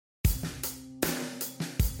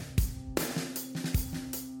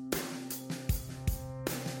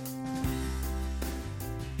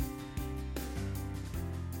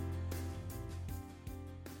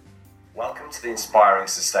to the Inspiring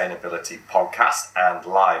Sustainability podcast and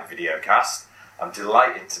live videocast. I'm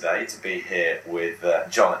delighted today to be here with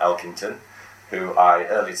John Elkington, who I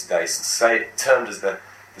earlier today termed as the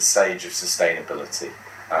sage of sustainability.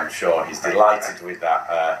 I'm sure he's delighted with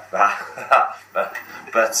that.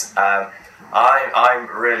 But I'm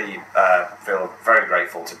really feel very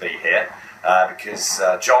grateful to be here because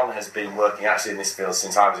John has been working actually in this field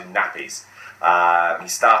since I was in nappies. He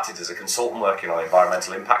started as a consultant working on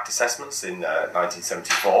environmental impact assessments in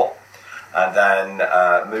 1974, and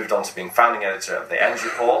then moved on to being founding editor of the ENDS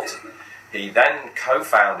Report. He then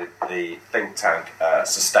co-founded the think tank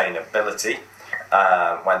Sustainability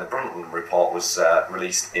when the Brundtland Report was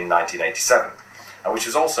released in 1987, which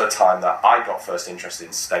was also a time that I got first interested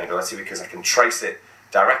in sustainability because I can trace it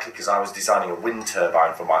directly because I was designing a wind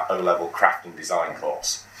turbine for my O-level craft and design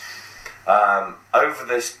course. Over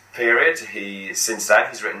this period, since then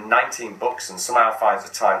he's written 19 books and somehow finds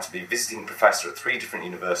the time to be visiting professor at 3 different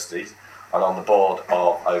universities and on the board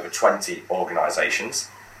of over 20 organisations.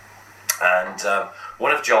 And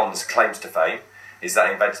one of John's claims to fame is that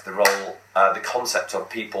he invented the concept of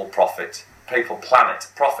people, planet,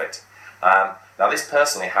 profit. Now this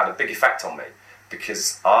personally had a big effect on me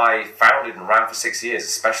because I founded and ran for 6 years a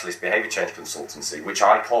specialist behaviour change consultancy, which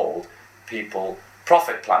I called People,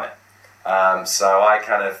 Profit, Planet. So I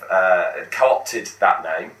kind of co-opted that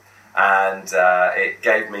name, and it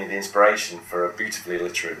gave me the inspiration for a beautifully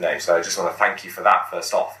alliterative name. So I just want to thank you for that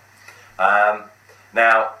first off.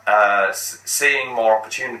 Now, seeing more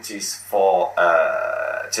opportunities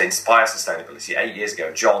to inspire sustainability, 8 years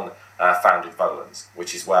ago, John founded Volans,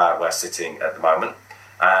 which is where we're sitting at the moment,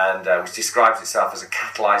 and which describes itself as a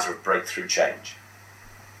catalyzer of breakthrough change.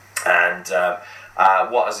 And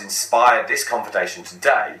what has inspired this conversation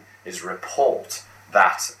today is a report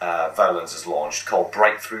that Volans has launched called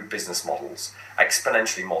Breakthrough Business Models,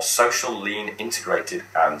 Exponentially More Social, Lean, Integrated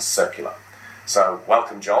and Circular. So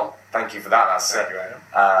welcome, John. Thank you for that. That's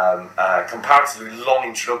a comparatively long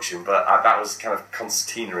introduction, but that was kind of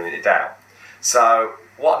concertinaing it down. So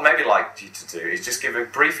what I'd maybe like you to do is just give a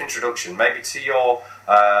brief introduction, maybe to your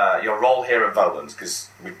role here at Volans,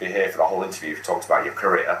 because we'd be here for the whole interview if you talked about your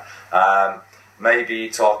career. Maybe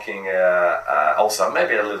talking also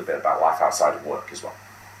maybe a little bit about life outside of work as well.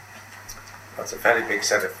 That's a fairly big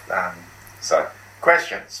set of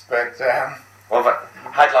questions, but what about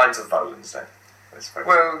headlines of Volans then?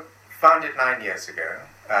 Well, founded 9 years ago,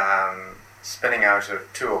 spinning out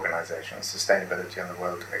of 2 organisations, Sustainability and the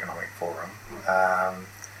World Economic Forum,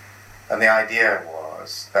 and the idea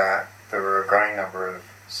was that there were a growing number of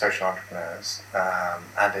social entrepreneurs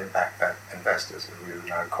and impact investors, as we would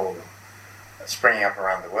now call them, springing up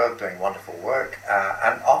around the world, doing wonderful work,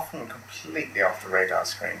 and often completely off the radar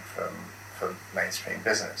screen from mainstream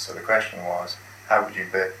business. So the question was, how would you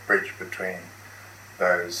bridge between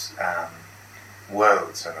those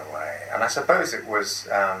worlds in a way? And I suppose it was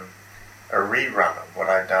a rerun of what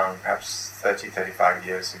I'd done perhaps 30, 35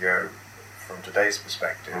 years ago from today's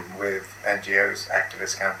perspective with NGOs,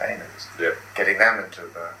 activist campaigners, getting them into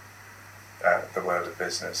the world of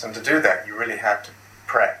business. And to do that, you really had to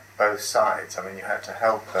prep both sides. I mean, you had to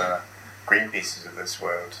help the Greenpeaces of this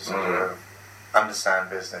world to sort of understand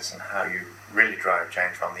business and how you really drive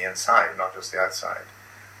change from the inside, not just the outside.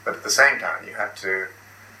 But at the same time, you had to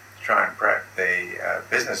try and prep the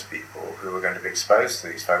business people who were going to be exposed to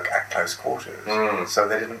these folk at close quarters, so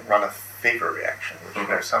they didn't run a fever reaction,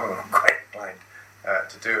 which some of them were quite inclined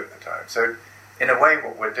to do at the time. So in a way,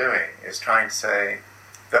 what we're doing is trying to say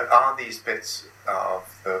that are these bits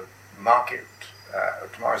of the market,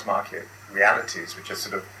 tomorrow's market realities, which are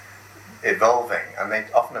sort of evolving, and they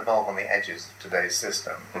often evolve on the edges of today's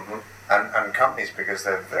system. And companies, because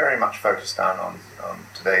they're very much focused down on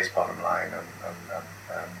today's bottom line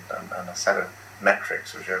and a set of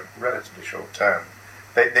metrics which are relatively short term,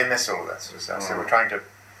 they miss all that sort of stuff. So we're trying to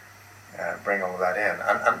bring all of that in.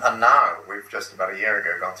 And now we've just about a year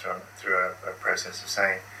ago gone through a process of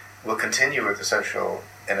saying we'll continue with the social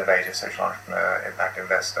innovator, social entrepreneur, impact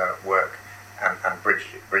investor work and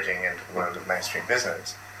bridging into the world of mainstream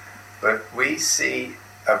business. But we see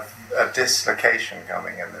a dislocation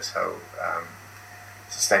coming in this whole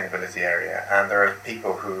sustainability area, and there are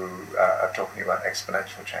people who are talking about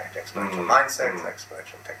exponential change, exponential mindsets,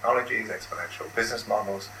 exponential technologies, exponential business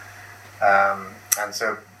models, and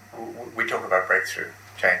so we talk about breakthrough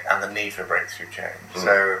change and the need for breakthrough change.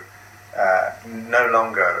 So no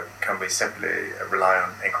longer can we simply rely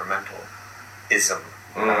on incrementalism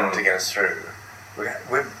to get us through.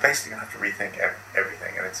 We're basically going to have to rethink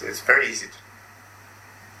everything, and it's very easy to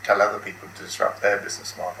tell other people to disrupt their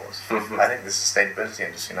business models. I think the sustainability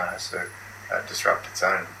industry now has to disrupt its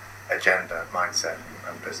own agenda, mindset,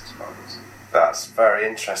 and business models. That's very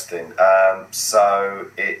interesting. So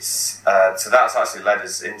that's actually led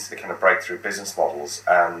us into the kind of breakthrough business models,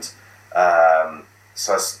 and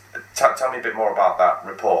tell me a bit more about that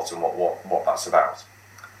report and what that's about.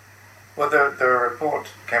 Well, the report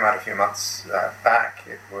came out a few months back.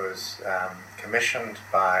 It was commissioned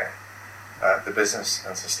by the Business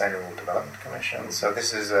and Sustainable Development Commission. So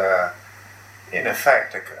this is in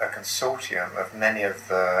effect a consortium of many of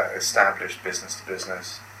the established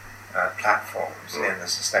business-to-business platforms in the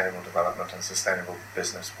sustainable development and sustainable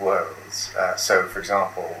business worlds. So, for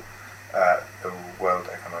example, the World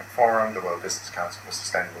Economic Forum, the World Business Council for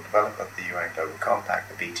Sustainable Development, the UN Global Compact,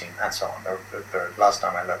 the B Team, and so on. The last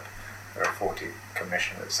time I looked, there are 40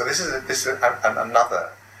 commissioners. So this is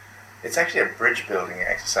another. It's actually a bridge building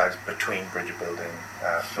exercise between bridge building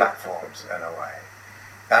platforms in a way,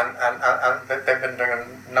 and they've been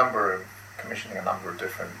doing commissioning a number of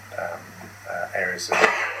different areas of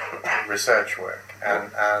research work,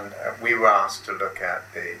 and we were asked to look at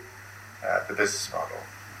the business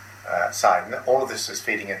model side, and all of this is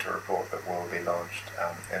feeding into a report that will be launched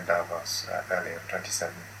in Davos early in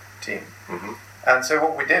 2017. Mm-hmm. And so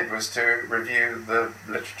what we did was to review the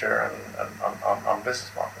literature on business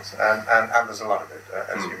models, and there's a lot of it,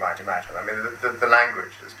 as you might imagine. I mean, the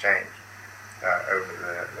language has changed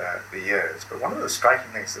over the years, but one of the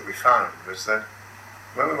striking things that we found was that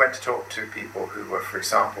when we went to talk to people who were, for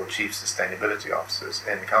example, chief sustainability officers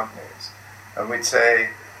in companies, and we'd say,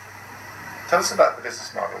 tell us about the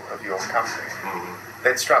business model of your company,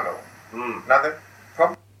 they'd struggle. Now, the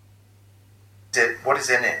problem is what is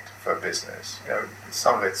in it for business. You know,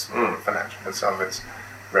 some of it's financial, but some of it's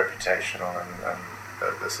reputational and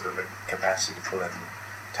the sort of the capacity to pull in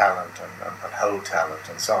talent and hold talent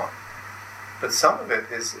and so on. But some of it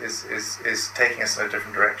is taking us in a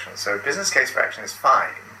different direction. So business case for action is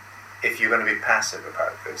fine if you're going to be passive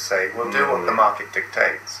about this. Say, we'll do what the market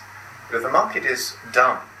dictates. But if the market is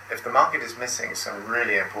dumb, if the market is missing some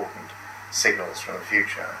really important signals from the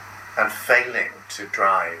future and failing to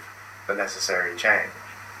drive the necessary change,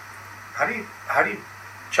 how do you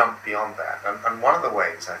jump beyond that? And one of the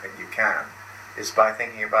ways I think you can is by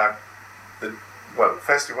thinking about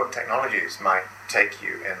firstly, what technologies might take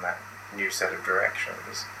you in that new set of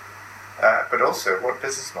directions, but also what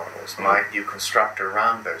business models might you construct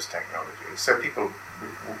around those technologies. So people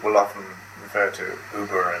will often refer to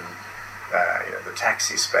Uber and the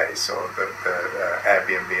taxi space or the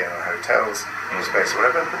Airbnb and hotels space or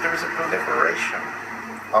whatever, but there is a proliferation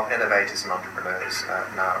of innovators and entrepreneurs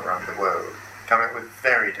now around the world coming up with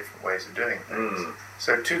very different ways of doing things.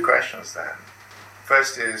 So two questions then.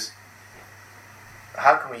 First is,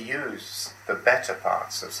 how can we use the better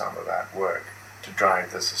parts of some of that work to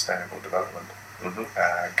drive the sustainable development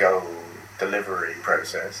goal delivery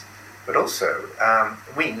process? But also,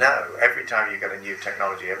 we know every time you get a new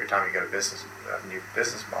technology, every time you get a new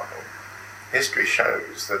business model, history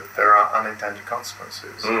shows that there are unintended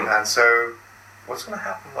consequences. And so, what's going to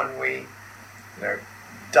happen when we,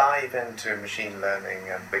 dive into machine learning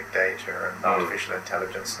and big data and artificial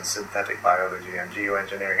intelligence and synthetic biology and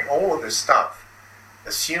geoengineering, all of this stuff,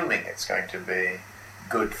 assuming it's going to be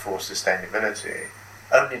good for sustainability,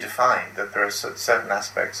 only to find that there are certain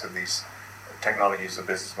aspects of these technologies or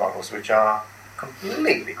business models which are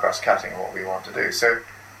completely cross-cutting what we want to do. So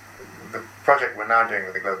the project we're now doing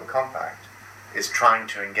with the Global Compact is trying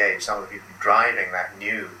to engage some of the people driving that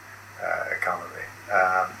new economy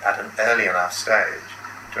at an early enough stage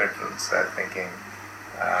to influence their thinking.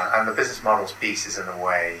 And the business models piece is in a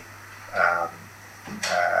way,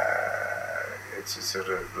 it's a sort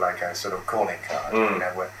of like a sort of calling card.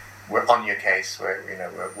 We're on your case.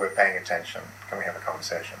 We're paying attention. Can we have a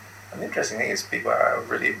conversation? And the interesting thing is, people are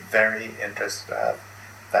really very interested to have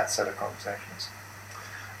that set of conversations.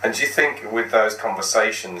 And do you think with those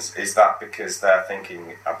conversations, is that because they're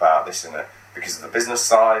thinking about this because of the business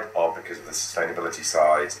side, or because of the sustainability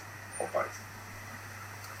side, or both?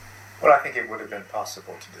 Well, I think it would have been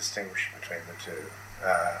possible to distinguish between the two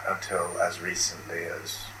until as recently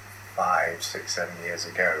as 5, 6, 7 years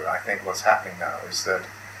ago. I think what's happening now is that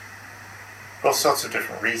for all sorts of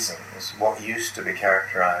different reasons, what used to be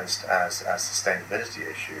characterized as sustainability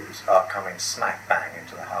issues are coming smack bang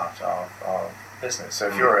into the heart of business. So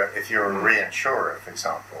if you're a reinsurer, for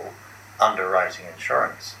example, underwriting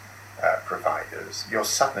insurance providers, you're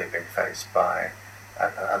suddenly being faced by,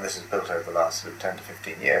 and this is built over the last sort of 10 to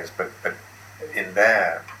 15 years, but in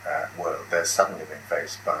their world, they're suddenly being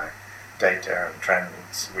faced by data and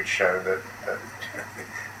trends which show that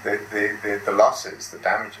the losses, the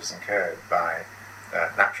damages incurred by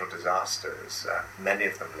natural disasters, many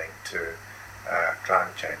of them linked to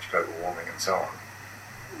climate change, global warming, and so on,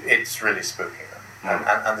 it's really spooking them.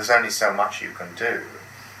 And there's only so much you can do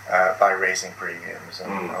by raising premiums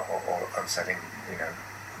or setting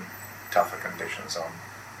tougher conditions on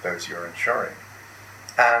those you're insuring.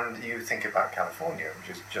 And you think about California,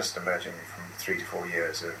 which is just emerging from 3 to 4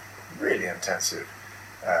 years of really intensive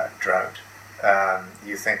drought.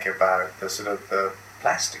 You think about the sort of the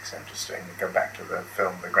plastics industry, and you go back to the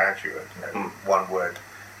film The Graduate, one word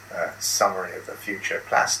summary of the future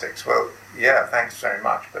plastics. Well, yeah, thanks very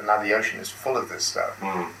much, but now the ocean is full of this stuff.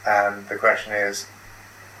 And the question is,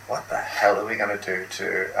 what the hell are we going to do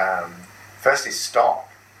to firstly stop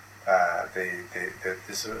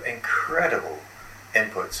the sort of incredible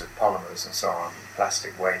inputs of polymers and so on,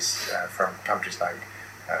 plastic waste from countries like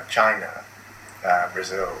China,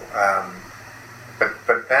 Brazil.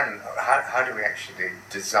 But then, how do we actually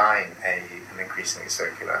design an increasingly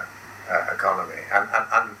circular economy? And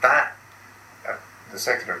that, the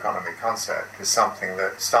circular economy concept is something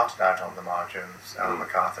that started out on the margins. Alan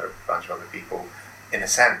MacArthur, a bunch of other people, in a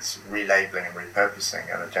sense, relabeling and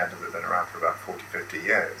repurposing an agenda that had been around for about 40, 50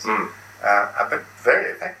 years. But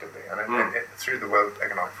very effectively. And through the World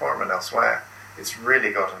Economic Forum and elsewhere, it's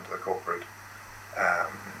really got into the corporate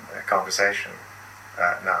conversation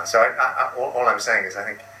now. So all I'm saying is I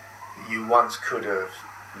think you once could have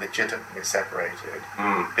legitimately separated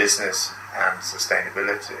business and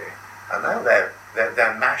sustainability, and now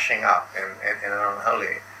they're mashing up in an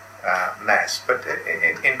unholy mess, but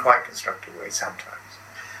in quite constructive ways sometimes.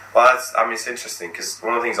 Well, it's interesting because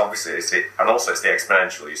one of the things, obviously, it's the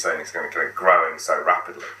exponential. You're saying it's going to keep growing so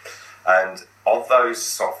rapidly, and of those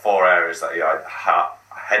sort of 4 areas that you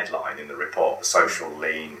headline in the report: the social,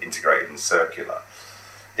 lean, integrated, and circular.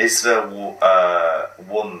 Is there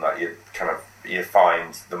one that you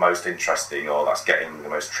find the most interesting, or that's getting the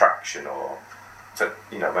most traction, or to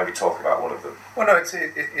maybe talk about one of them? Well, no, it's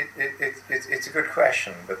a good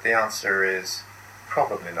question, but the answer is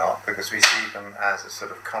probably not, because we see them as a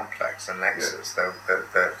sort of complex, a nexus. They're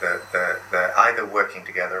either working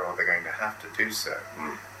together or they're going to have to do so.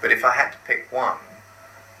 But if I had to pick one,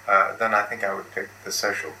 then I think I would pick the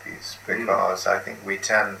social piece, because I think we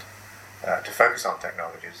tend to focus on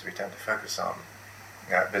technologies, we tend to focus on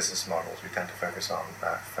business models, we tend to focus on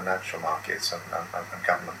financial markets and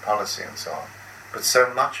government policy and so on. But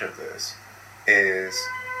so much of this is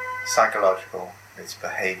psychological, it's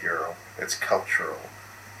behavioural, it's cultural,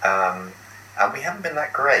 and we haven't been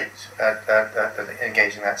that great at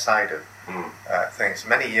engaging that side of things.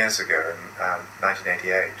 Many years ago, in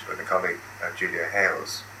 1988, with a colleague, Julia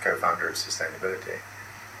Hales, co-founder of Sustainability,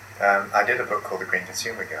 I did a book called The Green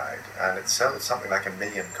Consumer Guide, and it sold something like 1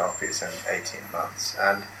 million copies in 18 months.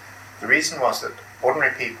 And the reason was that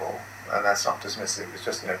ordinary people, and that's not dismissive, it's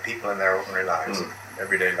just people in their ordinary lives,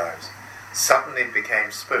 everyday lives, suddenly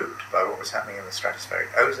became spooked by what was happening in the stratospheric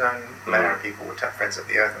ozone layer. People were friends of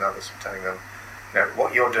the Earth and others were telling them,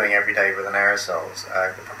 what you're doing every day with an aerosols,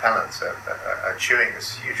 the propellants are chewing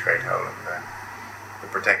this huge great hole in the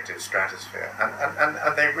protective stratosphere.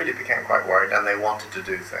 And they really became quite worried, and they wanted to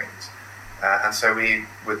do things. And so we,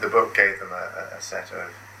 with the book, gave them a set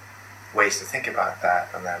of ways to think about that,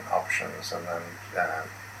 and then options, and then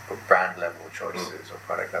brand level choices or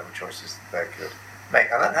product level choices that they could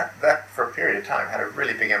make. And that for a period of time had a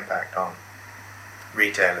really big impact on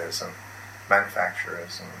retailers and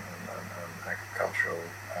manufacturers and agricultural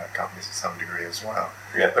companies to some degree as well.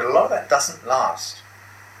 Yeah. But a lot of that doesn't last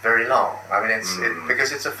very long. I mean, it's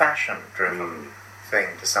because it's a fashion-driven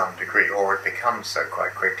thing to some degree, or it becomes so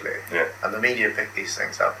quite quickly. Yeah. And the media pick these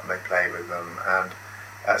things up and they play with them.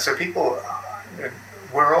 And so people,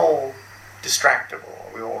 we're all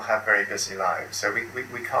distractible. We all have very busy lives, so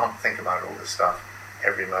we can't think about all this stuff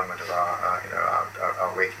every moment of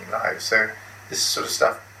our waking lives. So this sort of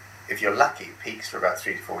stuff, if you're lucky, peaks for about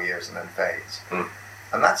 3 to 4 years and then fades.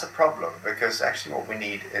 And that's a problem, because actually what we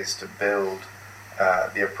need is to build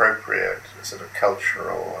the appropriate sort of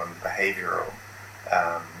cultural and behavioural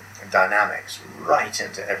dynamics right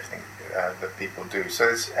into everything that people do. So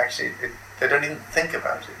it's actually, they don't even think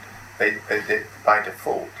about it. They by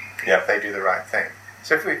default, they do the right thing.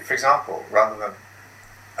 So if we, for example, rather than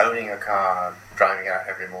owning a car, driving out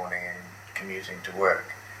every morning and commuting to work,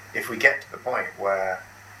 if we get to the point where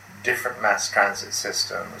different mass transit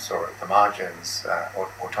systems, or at the margins,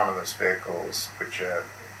 autonomous vehicles, which are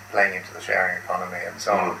playing into the sharing economy and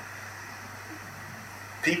so on,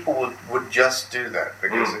 people would just do that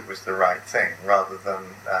because it was the right thing, rather than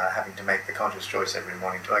having to make the conscious choice every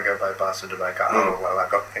morning: do I go by bus or do I go? Oh well, I've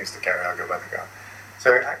got things to carry, I'll go by the car.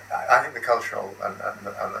 So I think the cultural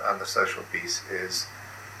and the social piece is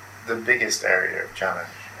the biggest area of challenge,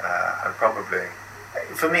 and probably,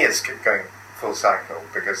 for me, it's going full cycle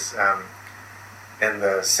because in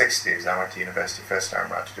the 60s I went to university first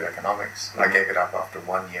time around to do economics. I gave it up after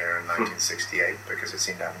 1 year in 1968 because it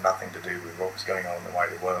seemed to have nothing to do with what was going on in the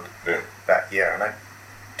wider world that year. And I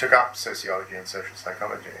took up sociology and social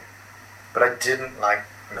psychology, but I didn't like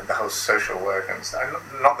the whole social work and stuff.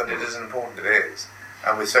 Not that it isn't important, it is.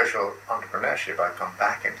 And with social entrepreneurship, I've come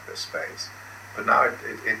back into this space. But now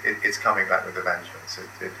it's coming back with a vengeance.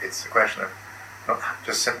 It's a question of not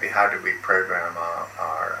just simply how do we program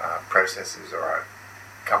our processes or our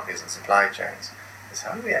companies and supply chains. It's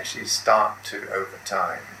how do we actually start to, over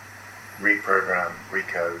time, reprogram,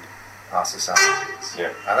 recode our societies.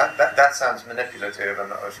 Yeah. And that sounds manipulative,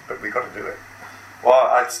 but we've got to do it.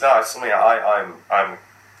 Well, it's something I'm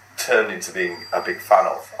turned into being a big fan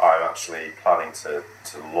of. I'm actually planning to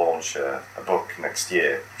launch a book next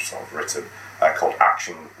year, which I've written, called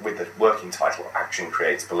Action, with the working title Action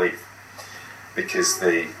Creates Belief. Because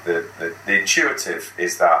the intuitive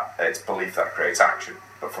is that it's belief that creates action.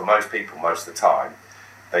 But for most people, most of the time,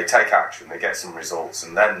 they take action, they get some results,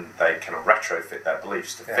 and then they kind of retrofit their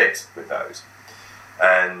beliefs to fit with those.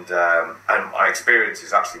 And my experience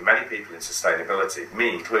is actually many people in sustainability,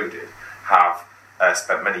 me included, have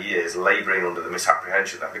spent many years labouring under the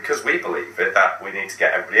misapprehension that because we believe it, that we need to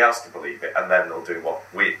get everybody else to believe it, and then they'll do what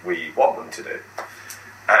we want them to do.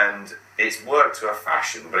 And it's worked to a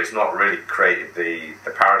fashion, but it's not really created the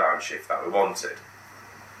paradigm shift that we wanted.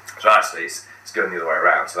 So actually, it's going the other way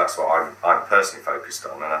around. So that's what I'm personally focused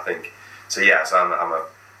on, and I think so. Yes, I'm a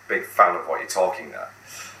big fan of what you're talking there.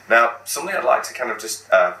 Now, something I'd like to kind of just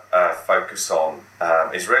focus on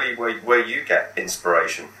is really where you get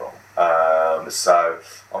inspiration from. So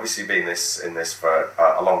obviously, being in this for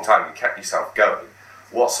a long time, you kept yourself going.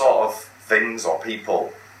 What sort of things or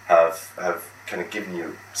people have kind of given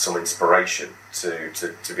you some inspiration to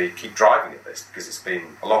keep driving at this, because it's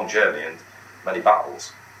been a long journey and many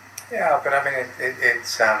battles? Yeah, but I mean,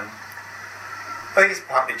 it's I think it's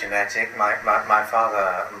partly genetic. My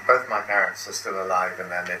father, both my parents are still alive in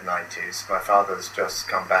their mid-90s. My father's just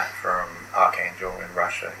come back from Archangel in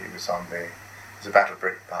Russia. He was a Battle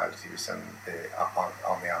Britain pilot. He was on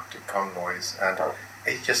the Arctic convoys, and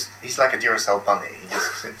he's like a Duracell bunny. He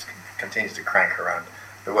just continues to crank around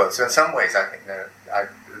the world. So in some ways, I think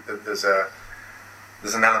there's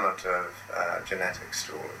an element of genetics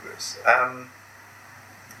to all of this.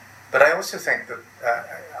 But I also think that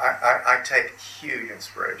I take huge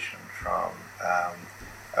inspiration from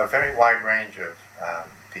a very wide range of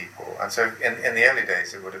people. And so in the early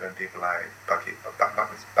days, it would have been people like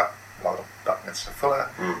Buckminster Fuller,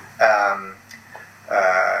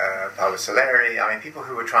 Paolo Soleri. I mean, people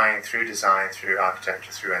who were trying through design, through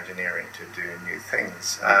architecture, through engineering to do new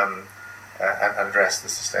things and address the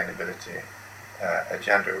sustainability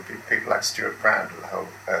agenda. Would be people like Stuart Brand with the whole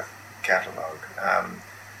Earth catalogue.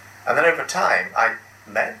 And then over time, I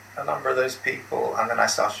met a number of those people, and then I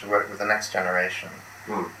started to work with the next generation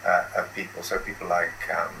of people. So people like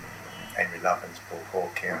Henry Lovins, Paul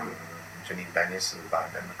Hawken, Janine Benyus of the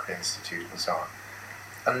Biomimicry Institute, and so on.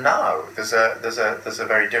 And now there's a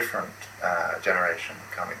very different generation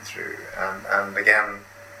coming through, and again,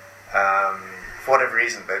 for whatever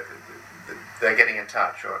reason, they're getting in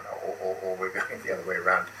touch, or we're going the other way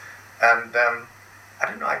around. And I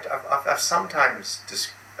don't know. I've sometimes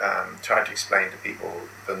tried to explain to people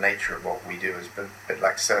the nature of what we do is a bit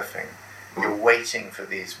like surfing. You're waiting for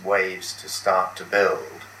these waves to start to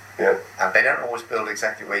build, and they don't always build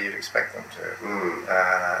exactly where you'd expect them to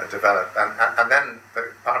develop. And then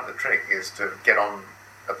part of the trick is to get on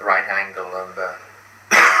at the right angle and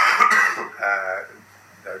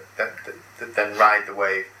then ride the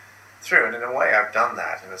wave through. And in a way, I've done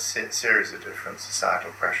that in a series of different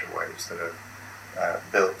societal pressure waves that have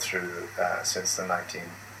built through since the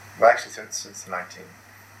since the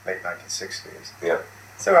late 1960s. Yeah.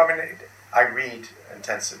 So I mean, I read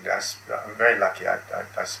intensively. I'm very lucky.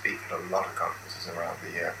 I speak at a lot of conferences around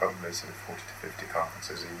the year, probably sort of 40 to 50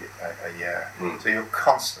 conferences a year. So you're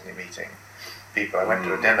constantly meeting people. I went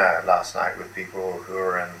to a dinner last night with people who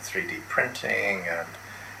are in 3D printing, and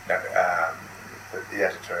the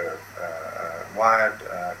editor of Wired,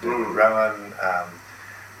 David Rowan,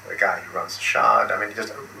 the guy who runs Shard. I mean, just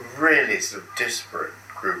a really sort of disparate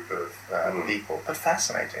group of people, but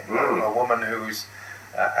fascinating. A woman who's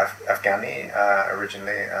Afghani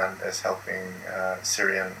originally and is helping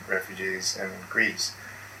Syrian refugees in Greece.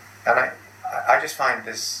 And I just find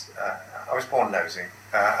this, I was born nosy.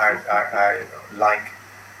 I like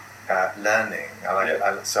learning.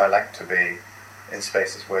 So I like to be in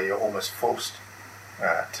spaces where you're almost forced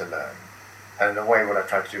to learn. And in a way, what I've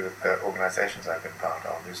tried to do with the organisations I've been part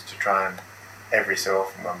of is to try and every so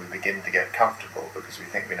often, when we begin to get comfortable because we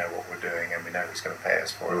think we know what we're doing and we know who's going to pay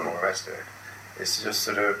us for it and all the rest of it, is to just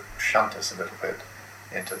sort of shunt us a little bit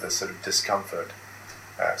into the sort of discomfort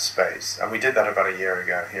space. And we did that about a year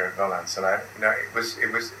ago here at Volans, and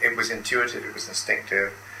it was intuitive, it was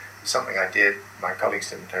instinctive, it was something I did. My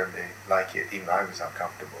colleagues didn't terribly like it, even I was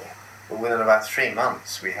uncomfortable. But within about 3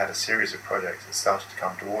 months, we had a series of projects that started to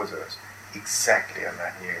come towards us exactly in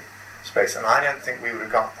that new space. And I don't think we would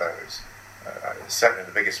have got those. Certainly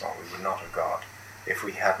the biggest one we would not have got if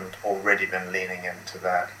we hadn't already been leaning into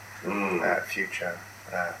that future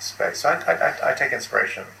space. So I take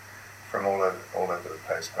inspiration from all over the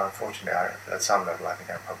place, but unfortunately, at some level, I think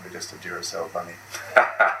I'm probably just a Duracell bunny.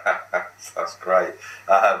 That's great.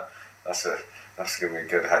 That's going to be a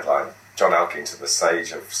good headline. John Elkington, the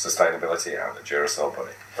sage of sustainability, and the Duracell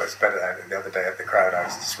bunny. Well, it's better than the other day at the crowd. I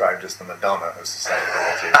was described as the Madonna of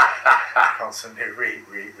sustainability, constantly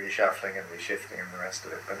reshuffling and reshifting and the rest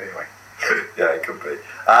of it. But anyway, yeah, it could be.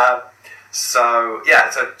 So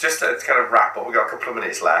just to kind of wrap up, we've got a couple of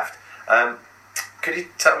minutes left. Could you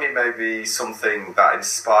tell me maybe something that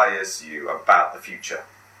inspires you about the future?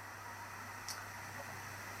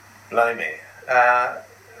 Blimey.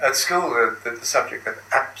 At school, the subject that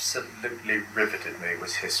absolutely riveted me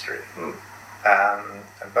was history.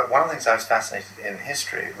 But one of the things I was fascinated in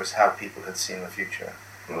history was how people had seen the future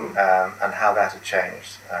and how that had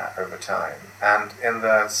changed over time. And in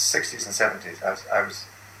the 60s and 70s, I was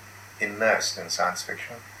immersed in science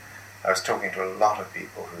fiction. I was talking to a lot of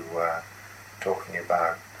people who were talking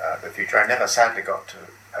about the future. I never sadly got to,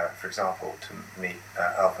 for example, to meet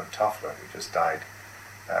Alvin Toffler, who just died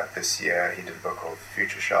this year. He did a book called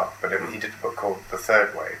Future Shock, but he did a book called The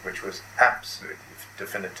Third Wave, which was absolutely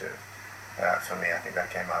definitive for me. I think that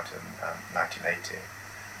came out in 1980.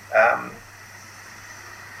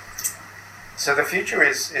 So the future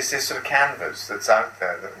is this sort of canvas that's out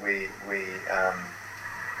there that we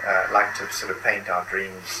like to sort of paint our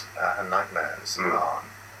dreams and nightmares on.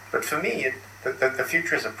 But for me, the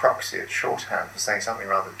future is a proxy, it's shorthand for saying something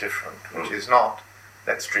rather different, which is not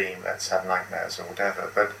let's dream, let's have nightmares or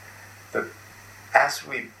whatever, but that as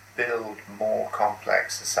we build more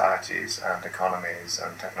complex societies and economies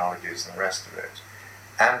and technologies and the rest of it,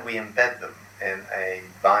 and we embed them in a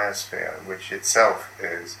biosphere which itself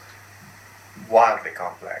is wildly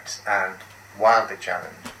complex and wildly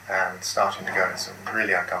challenged and starting to go in some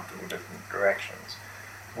really uncomfortable different directions,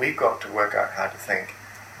 we've got to work out how to think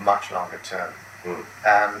much longer term.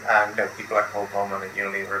 And people like Paul Polman at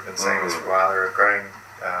Unilever have been saying this for a while. There are a growing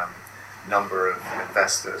number of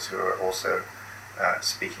investors who are also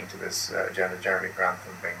speaking to this agenda, Jeremy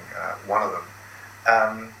Grantham being one of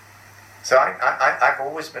them. So I've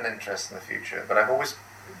always been interested in the future, but I've always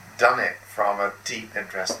done it from a deep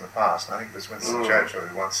interest in the past. And I think it was Winston Churchill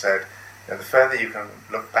who once said, the further you can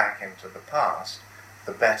look back into the past,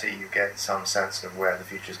 the better you get some sense of where the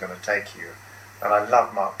future is going to take you. And I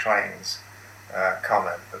love Mark Twain's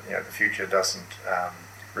comment that the future doesn't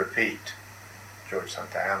repeat George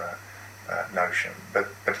Santayana notion, but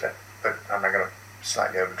I'm not going to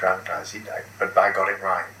slightly over dramatize. But by God it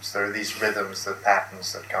rhymes. There are these rhythms, the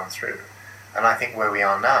patterns that come through, and I think where we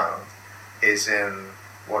are now is in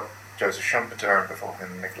what Joseph Schumpeter and before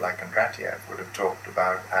him Nikolai Kondratiev would have talked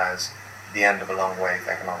about as the end of a long wave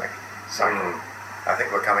economic cycle. I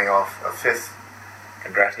think we're coming off a fifth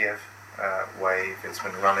Kondratiev wave. It's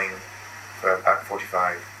been running for about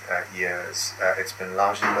 45 years. It's been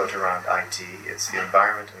largely built around IT. It's the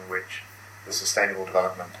environment in which the sustainable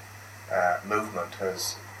development movement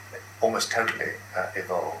has almost totally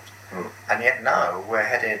evolved. And yet now we're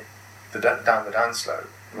headed down the downslope,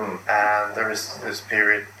 and there is this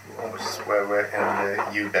period almost where we're in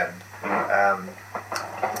the U-bend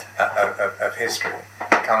of history,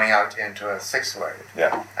 coming out into a sixth wave.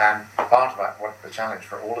 Yeah. And part of that, what the challenge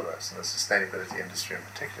for all of us in the sustainability industry in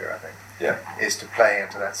particular, I think, is to play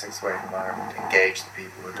into that sixth wave environment, engage the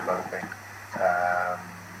people who are developing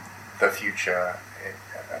the future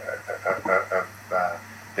of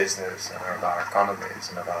business and of our economies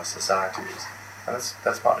and of our societies. And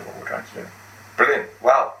that's partly what we're trying to do. Brilliant.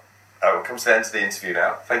 Well, we'll come to the end of the interview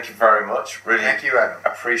now. Thank you very much. Really Thank you, Adam.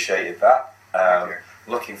 Appreciated that. Thank you.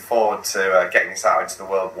 Looking forward to getting this out into the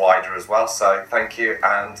world wider as well. So thank you,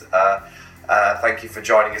 and thank you for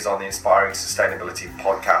joining us on the Inspiring Sustainability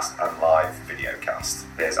podcast and live videocast.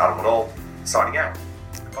 Here's Adam Woodall signing out.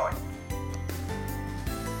 Goodbye.